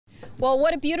Well,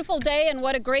 what a beautiful day and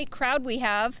what a great crowd we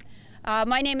have.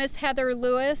 My name is Heather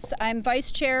Lewis. I'm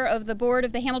Vice Chair of the Board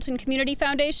of the Hamilton Community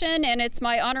Foundation, and it's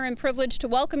my honor and privilege to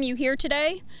welcome you here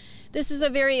today. This is a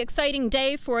very exciting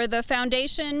day for the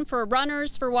foundation, for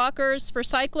runners, for walkers, for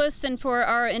cyclists, and for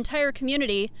our entire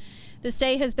community. This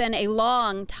day has been a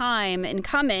long time in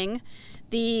coming.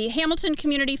 The Hamilton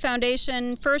Community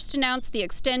Foundation first announced the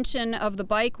extension of the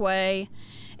bikeway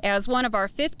as one of our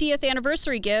 50th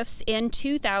anniversary gifts in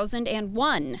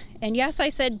 2001. And yes, I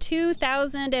said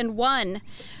 2001,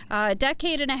 a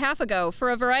decade and a half ago.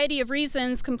 For a variety of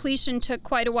reasons, completion took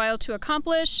quite a while to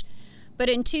accomplish. But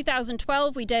in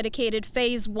 2012, we dedicated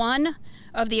phase 1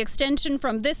 of the extension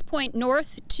from this point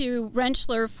north to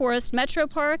Rentschler Forest Metro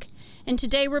Park. And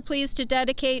today we're pleased to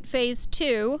dedicate phase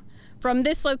 2 from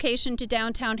this location to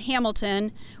downtown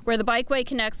Hamilton, where the bikeway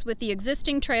connects with the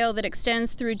existing trail that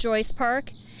extends through Joyce Park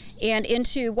and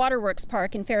into Waterworks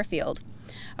Park in Fairfield.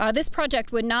 This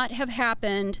project would not have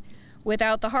happened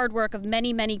without the hard work of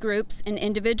many, many groups and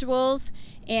individuals,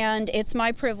 and it's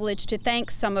my privilege to thank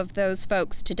some of those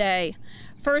folks today.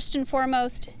 First and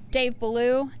foremost, Dave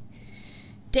Ballou.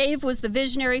 Dave was the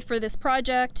visionary for this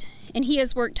project, and he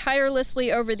has worked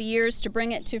tirelessly over the years to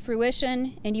bring it to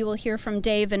fruition, and you will hear from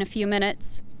Dave in a few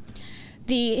minutes.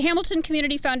 The Hamilton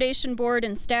Community Foundation Board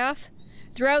and staff.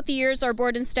 Throughout the years, our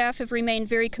board and staff have remained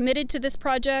very committed to this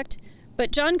project,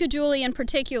 but John Gajuli in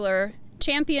particular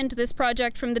championed this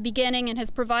project from the beginning and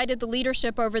has provided the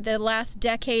leadership over the last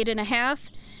decade and a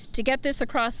half to get this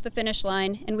across the finish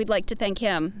line, and we'd like to thank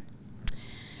him.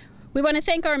 We want to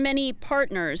thank our many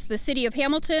partners, the City of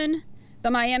Hamilton,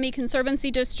 the Miami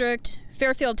Conservancy District,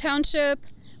 Fairfield Township,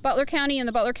 Butler County and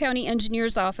the Butler County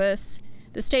Engineer's Office,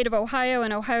 the State of Ohio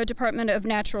and Ohio Department of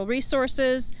Natural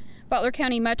Resources, Butler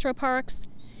County Metro Parks,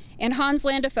 and Hans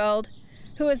Landefeld,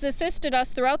 who has assisted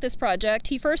us throughout this project.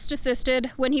 He first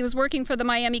assisted when he was working for the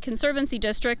Miami Conservancy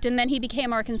District, and then he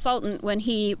became our consultant when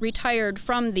he retired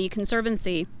from the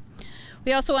Conservancy.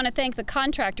 We also want to thank the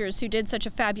contractors who did such a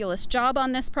fabulous job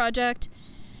on this project.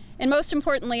 And most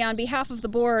importantly, on behalf of the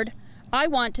board, I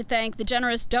want to thank the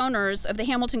generous donors of the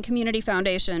Hamilton Community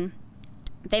Foundation.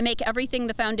 They make everything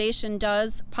the foundation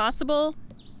does possible.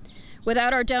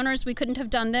 Without our donors, we couldn't have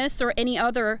done this or any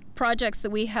other projects that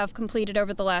we have completed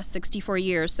over the last 64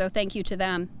 years, so thank you to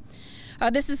them.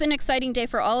 This is an exciting day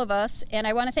for all of us, and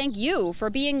I want to thank you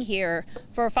for being here,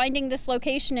 for finding this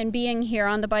location and being here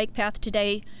on the bike path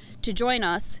today to join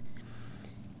us.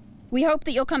 We hope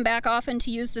that you'll come back often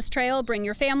to use this trail. Bring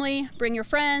your family, bring your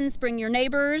friends, bring your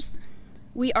neighbors.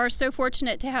 We are so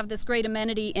fortunate to have this great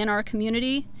amenity in our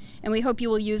community, and we hope you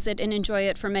will use it and enjoy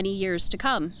it for many years to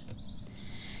come.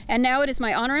 And now it is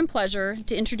my honor and pleasure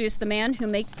to introduce the man who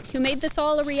made this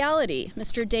all a reality,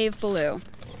 Mr. Dave Ballou.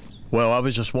 Well, I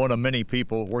was just one of many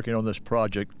people working on this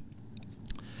project.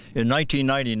 In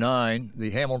 1999, the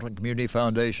Hamilton Community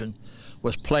Foundation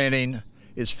was planning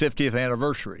its 50th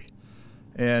anniversary,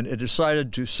 and it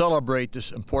decided to celebrate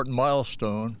this important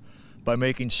milestone by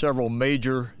making several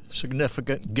major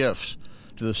significant gifts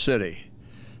to the city.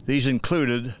 These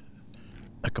included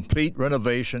a complete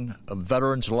renovation of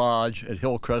Veterans Lodge at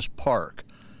Hillcrest Park,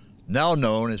 now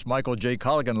known as Michael J.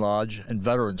 Colligan Lodge and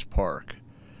Veterans Park.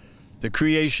 The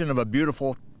creation of a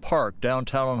beautiful park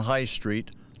downtown on High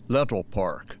Street, Lentil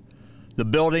Park. The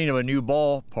building of a new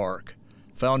ballpark,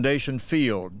 Foundation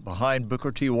Field, behind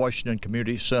Booker T. Washington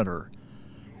Community Center.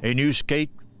 A new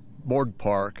skateboard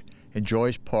park in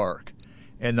Joyce Park,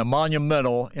 and the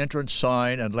monumental entrance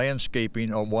sign and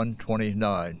landscaping on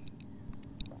 129.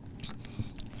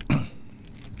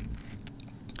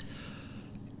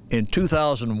 In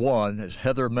 2001, as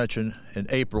Heather mentioned, in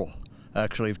April,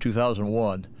 actually, of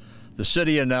 2001, the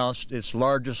city announced its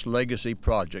largest legacy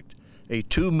project, a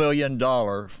 $2 million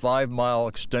 5-mile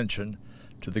extension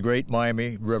to the Great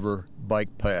Miami River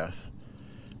Bike Path.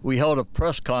 We held a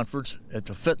press conference at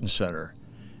the Fitness Center,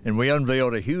 and we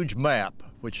unveiled a huge map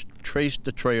which traced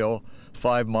the trail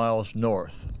 5 miles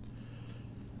north.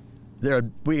 There,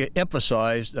 we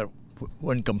emphasized that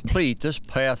when complete, this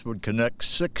path would connect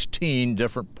 16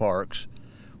 different parks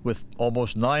with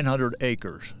almost 900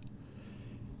 acres.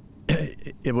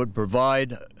 It would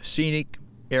provide scenic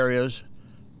areas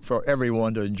for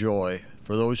everyone to enjoy,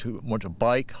 for those who want to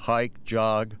bike, hike,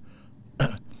 jog,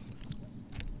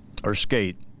 or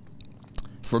skate.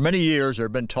 For many years, there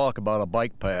had been talk about a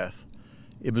bike path.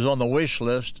 It was on the wish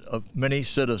list of many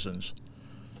citizens.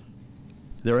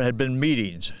 There had been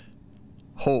meetings,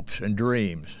 hopes, and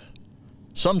dreams.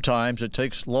 Sometimes it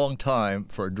takes a long time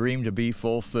for a dream to be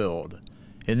fulfilled.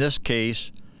 In this case,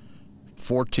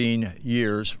 14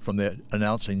 years from the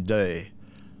announcing day.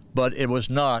 But it was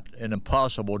not an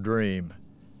impossible dream.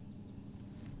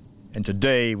 And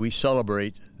today we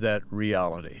celebrate that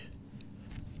reality.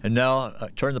 And now I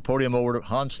turn the podium over to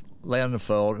Hans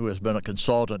Landenfeld, who has been a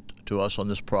consultant to us on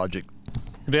this project.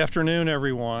 Good afternoon,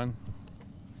 everyone.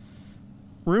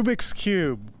 Rubik's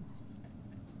Cube.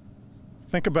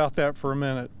 Think about that for a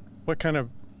minute. What kind of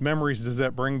memories does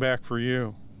that bring back for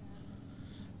you?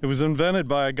 It was invented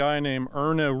by a guy named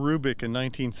Erno Rubik in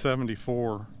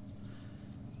 1974.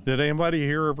 Did anybody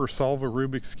here ever solve a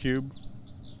Rubik's Cube?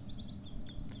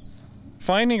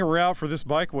 Finding a route for this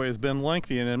bikeway has been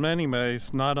lengthy and in many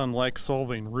ways not unlike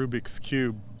solving Rubik's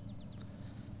Cube.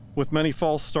 With many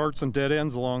false starts and dead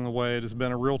ends along the way, it has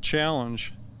been a real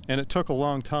challenge, and it took a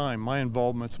long time. My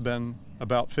involvement's been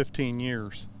about 15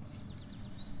 years.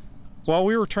 While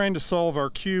we were trying to solve our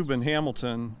cube in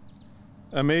Hamilton,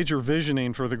 a major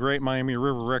visioning for the Great Miami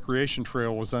River Recreation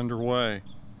Trail was underway.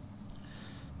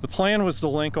 The plan was to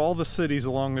link all the cities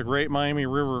along the Great Miami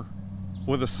River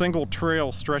with a single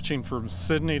trail stretching from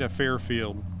Sydney to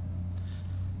Fairfield.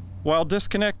 While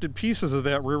disconnected pieces of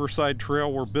that Riverside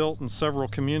Trail were built in several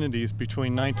communities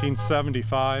between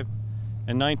 1975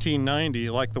 and 1990,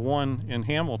 like the one in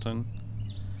Hamilton,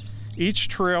 each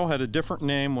trail had a different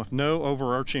name with no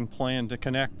overarching plan to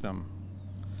connect them.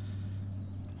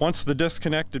 Once the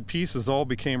disconnected pieces all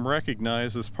became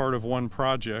recognized as part of one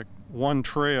project, one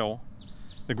trail,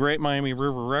 the Great Miami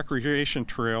River Recreation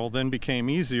Trail then became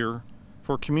easier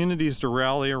for communities to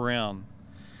rally around,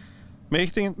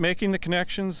 making the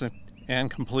connections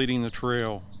and completing the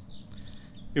trail.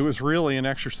 It was really an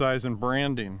exercise in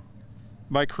branding.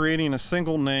 By creating a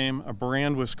single name, a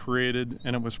brand was created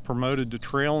and it was promoted to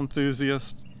trail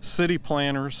enthusiasts, city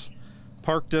planners,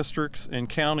 park districts, and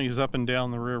counties up and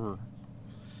down the river.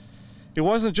 It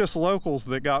wasn't just locals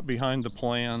that got behind the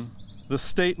plan. The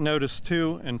state noticed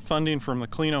too, and funding from the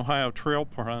Clean Ohio Trail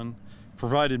Fund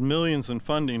provided millions in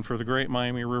funding for the Great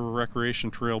Miami River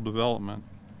Recreation Trail development.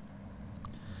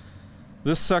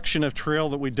 This section of trail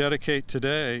that we dedicate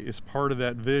today is part of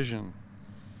that vision,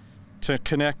 to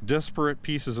connect disparate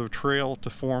pieces of trail to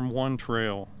form one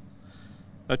trail.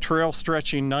 A trail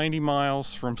stretching 90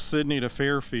 miles from Sydney to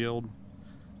Fairfield,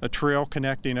 a trail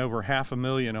connecting over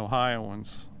 500,000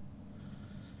 Ohioans.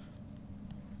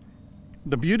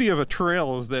 The beauty of a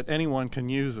trail is that anyone can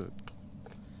use it.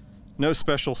 No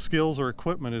special skills or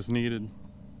equipment is needed.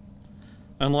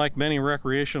 Unlike many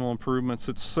recreational improvements,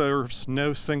 it serves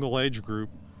no single age group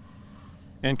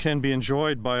and can be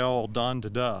enjoyed by all dawn to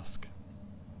dusk.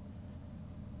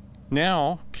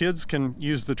 Now, kids can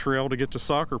use the trail to get to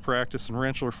soccer practice in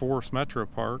Rentschler Forest Metro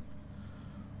Park,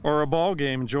 or a ball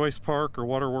game in Joyce Park or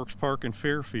Waterworks Park in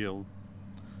Fairfield.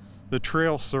 The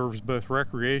trail serves both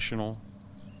recreational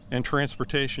and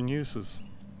transportation uses.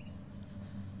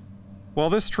 While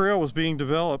this trail was being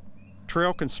developed,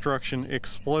 trail construction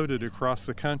exploded across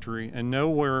the country, and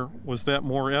nowhere was that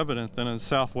more evident than in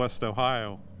Southwest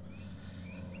Ohio,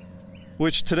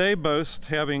 which today boasts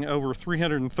having over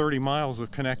 330 miles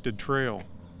of connected trail.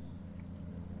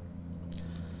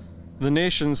 The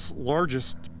nation's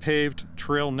largest paved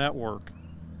trail network.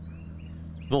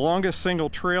 The longest single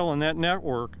trail in that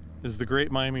network is the Great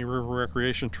Miami River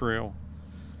Recreation Trail.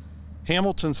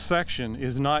 Hamilton's section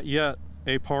is not yet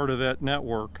a part of that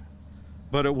network,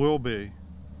 but it will be.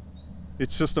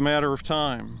 It's just a matter of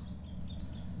time.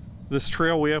 This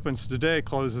trail we opened today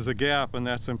closes a gap, and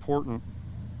that's important.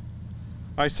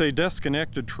 I say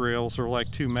disconnected trails are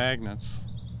like two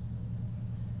magnets.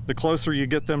 The closer you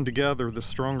get them together, the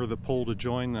stronger the pull to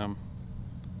join them.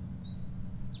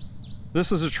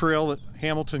 This is a trail that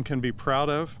Hamilton can be proud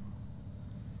of.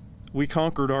 We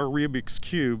conquered our Rubik's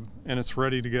Cube, and it's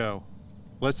ready to go.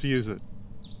 Let's use it.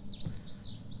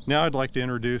 Now I'd like to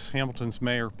introduce Hamilton's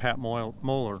Mayor, Pat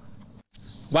Moeller.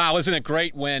 Wow, isn't it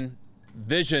great when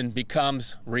vision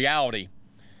becomes reality?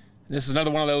 This is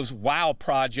another one of those wow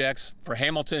projects for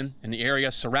Hamilton and the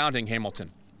area surrounding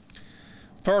Hamilton.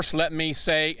 First, let me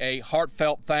say a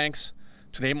heartfelt thanks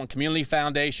to the Hamilton Community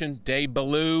Foundation, Dave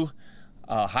Ballou,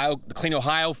 the Clean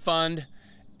Ohio Fund,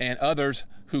 and others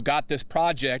who got this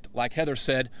project, like Heather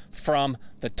said, from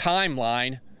the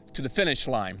timeline to the finish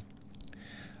line.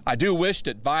 I do wish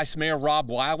that Vice Mayor Rob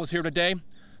Weil was here today,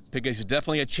 because he's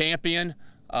definitely a champion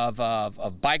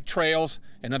of bike trails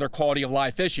and other quality of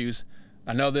life issues.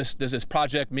 I know this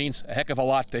project means a heck of a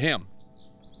lot to him.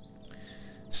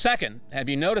 Second, have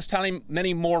you noticed how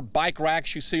many more bike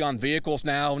racks you see on vehicles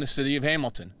now in the city of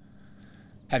Hamilton?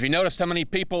 Have you noticed how many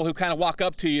people who kind of walk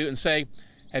up to you and say,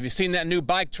 have you seen that new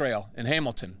bike trail in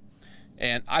Hamilton?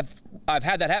 And I've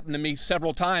had that happen to me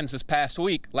several times this past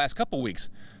week, last couple weeks.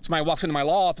 Somebody walks into my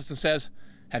law office and says,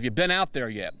 have you been out there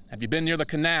yet? Have you been near the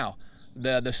canal?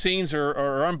 The scenes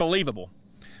are unbelievable.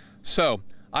 So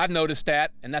I've noticed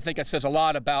that, and I think that says a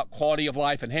lot about quality of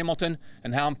life in Hamilton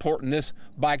and how important this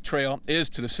bike trail is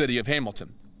to the city of Hamilton.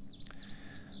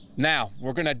 Now,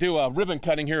 we're going to do a ribbon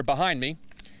cutting here behind me,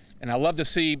 and I love to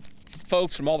see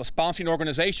folks from all the sponsoring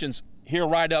organizations here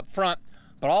right up front,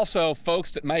 but also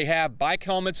folks that may have bike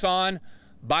helmets on,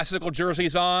 bicycle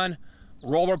jerseys on,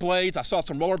 rollerblades. I saw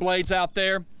some rollerblades out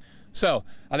there. So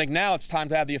I think now it's time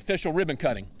to have the official ribbon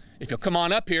cutting. If you'll come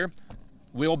on up here,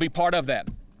 we'll be part of that.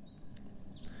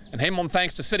 And Hamilton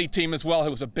thanks the city team as well,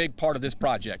 who was a big part of this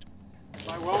project.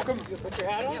 Am I welcome? You put your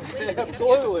hat on? Yeah,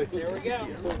 absolutely. There we go.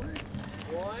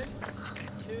 1,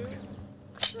 2,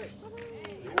 3.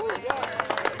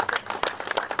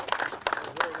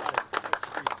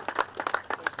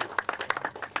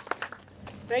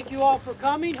 Thank you all for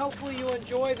coming. Hopefully you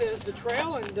enjoy the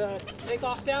trail and take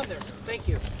off down there. Thank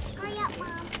you.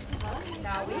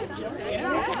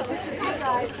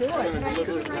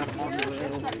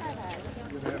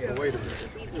 Wait a minute.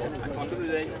 I'm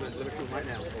today, right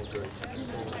now.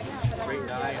 Great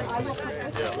guy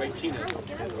and great Tina.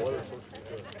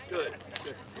 Good.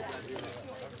 Good.